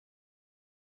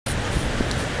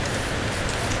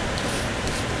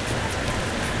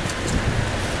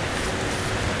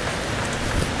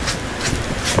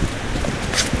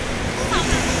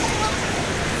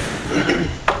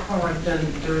then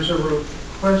there's a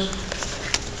request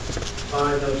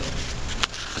by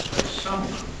someone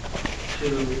to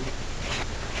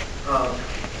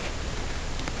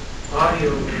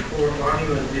audio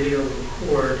and video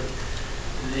record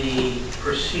the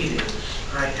proceedings.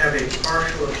 I have a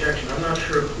partial objection. I'm not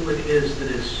sure who it is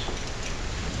that is.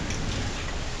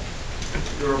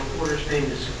 The reporter's name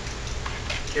is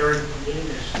Garret Ean.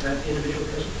 Is that the individual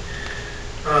present?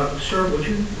 Sir, would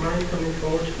you mind coming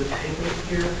forward to the table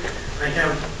here? I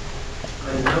have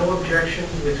no objection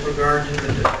with regard to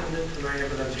the defendant, and I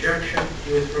have an objection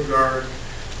with regard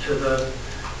to the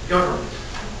government.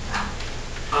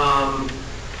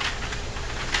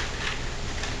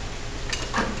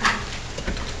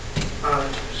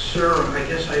 Sir, I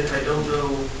guess I don't know,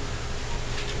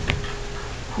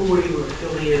 who are you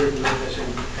affiliated with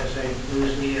as a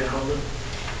news media outlet?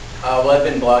 Well, I've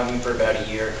been blogging for about a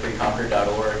year at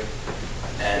freeconcord.org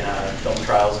and film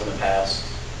trials in the past.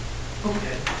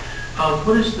 Okay.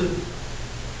 What is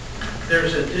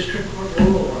there's a district court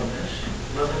rule on this.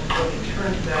 Let me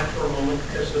turn to that for a moment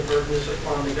because the burden is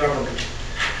upon the government.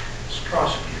 It's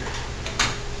prosecutor.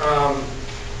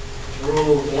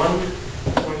 Rule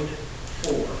 1.4.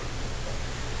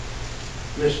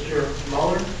 Mr.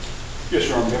 Muller? Yes,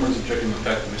 Your Honor. The government is objecting to the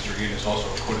fact that Mr. Ean is also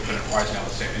a co-defendant rising out of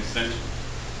the same incident.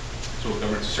 So the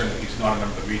government is concerned that he's not a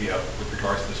member of the media with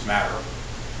regards to this matter,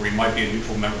 where he might be a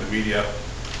neutral member of the media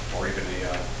or even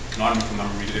a non-neutral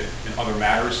member of the media in other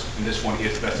matters. In this one, he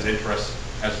has vested interest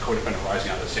as a co-defendant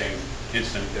rising out of the same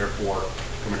incident. Therefore,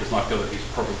 the government does not feel that he's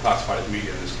appropriately classified as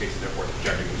media in this case, and therefore it's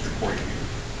objecting to his reporting of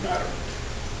the matter.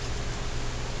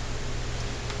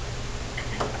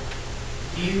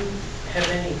 Do you have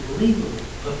any legal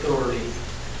authority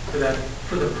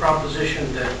for the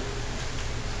proposition that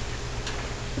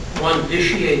one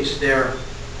vitiates their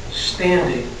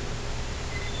standing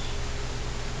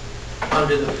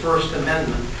under the First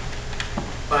Amendment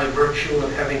by virtue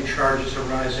of having charges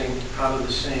arising out of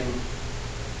the same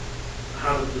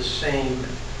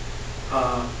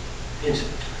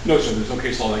incident? No, sir. There's no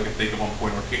case law that I can think of one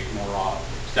point or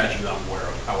statute that I'm aware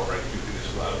of. However, I do think this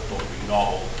is a relatively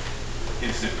novel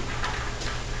incident.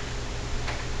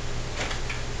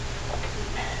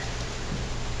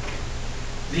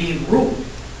 The rule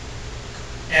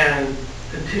and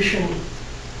petition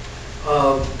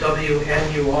of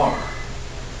WNUR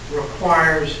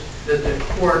requires that the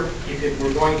court, if it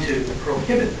were going to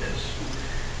prohibit this,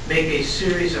 make a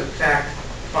series of fact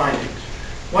findings.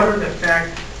 What are the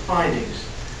fact findings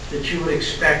that you would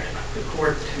expect the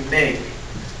court to make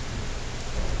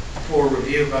for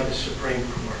review by the Supreme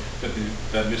Court?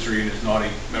 That Mr. Ean is not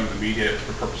a member of the media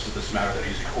for purposes of this matter, that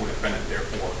he's a co-defendant,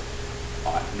 therefore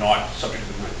not subject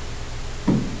to the rule.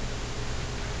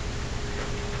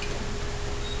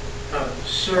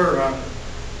 Sir,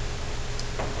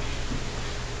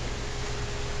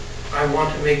 I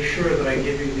want to make sure that I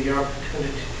give you the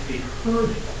opportunity to be heard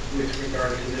with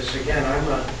regard to this. Again, I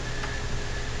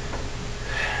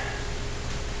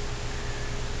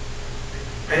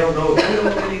don't know if you know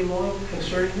any law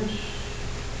concerning this.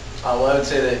 Well, I would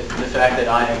say that the fact that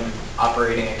I am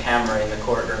operating a camera in the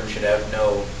courtroom should have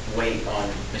no weight on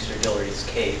Mr. Gilwreath's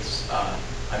case.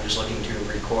 I'm just looking to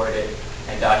record it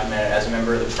and document it as a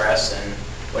member of the press, and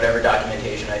whatever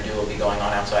documentation I do will be going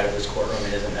on outside of this courtroom.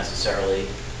 It isn't necessarily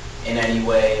in any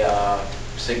way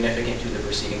significant to the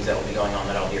proceedings that will be going on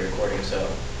that I'll be recording, so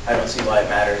I don't see why it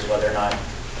matters whether or not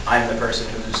I'm the person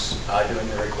who's doing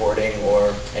the recording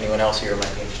or anyone else here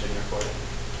might be interested in recording.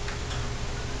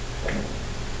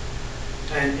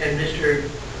 And Mr.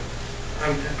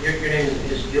 Your name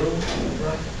is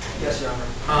Gilwreath? Yes, Your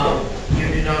Honor. You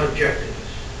do not object to this?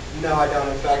 No, I don't.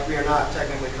 In fact, we are not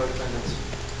technically co-defendants.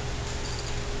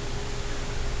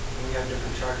 We have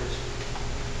different charges.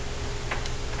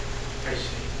 I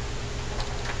see.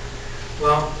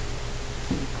 Well,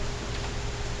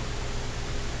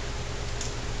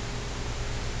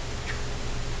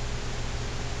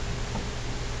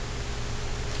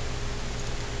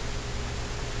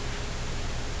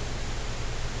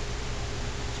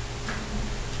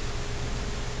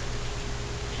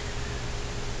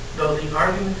 though the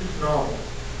argument is novel,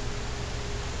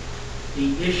 the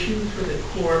issue for the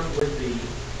court would be,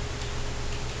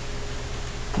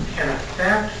 can a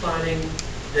fact finding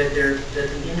that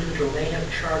the individual may have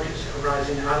charges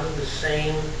arising out of the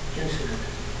same incident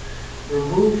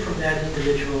remove from that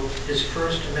individual his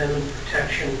First Amendment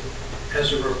protection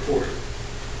as a reporter?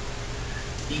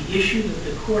 The issue that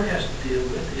the court has to deal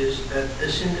with is that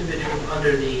this individual,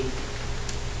 under the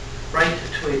right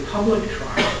to a public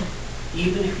trial,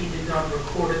 even if he did not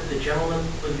record it, the gentleman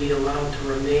would be allowed to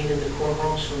remain in the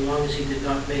courtroom so long as he did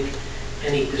not make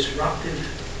any disruptive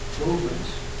movements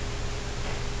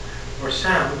or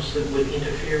sounds that would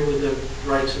interfere with the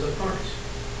rights of the parties.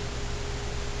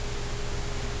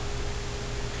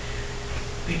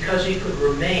 Because he could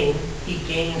remain, he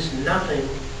gains nothing,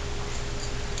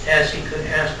 as he could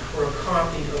ask for a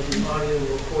copy of the audio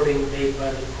recording made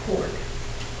by the court.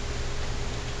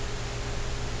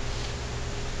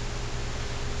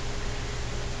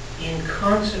 In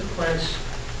consequence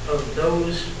of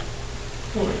those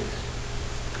points,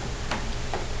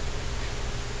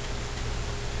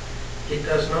 it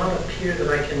does not appear that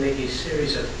I can make a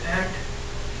series of fact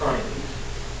findings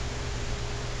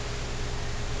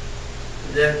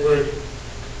that would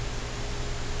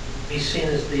be seen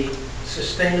as the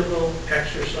sustainable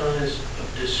exercise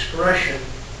of discretion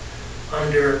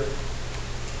under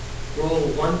Rule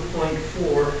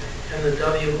 1.4 and the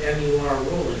WMUR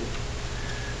ruling.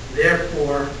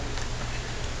 Therefore,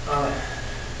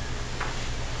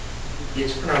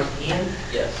 it's pronounced Ian?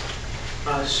 Yes.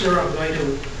 Sir, I'm going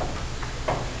to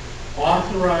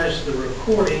authorize the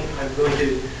recording.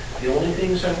 The only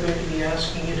things I'm going to be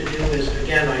asking you to do is,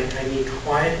 again, I need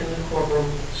quiet in the courtroom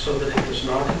so that it does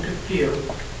not interfere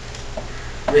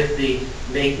with the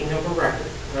making of a record.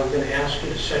 And I'm going to ask you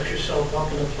to set yourself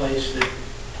up in a place that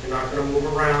you're not going to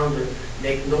move around or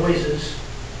make noises,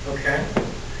 okay?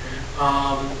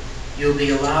 You'll be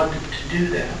allowed to do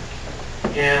that.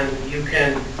 And you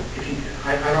can,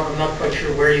 I'm not quite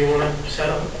sure where you want to set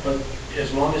up, but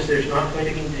as long as there's not going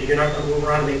to be, you're not going to move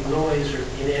around and make noise or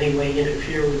in any way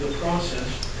interfere with the process,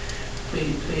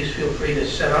 please feel free to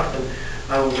set up. And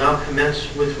I will now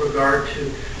commence with regard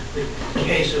to the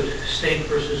case of State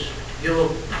versus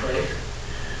Gilwreath.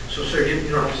 So, sir, you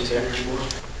don't have to say that anymore.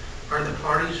 Are the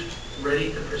parties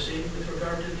ready to proceed with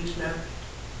regard to these matters?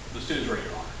 The State is ready,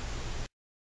 Your Honor.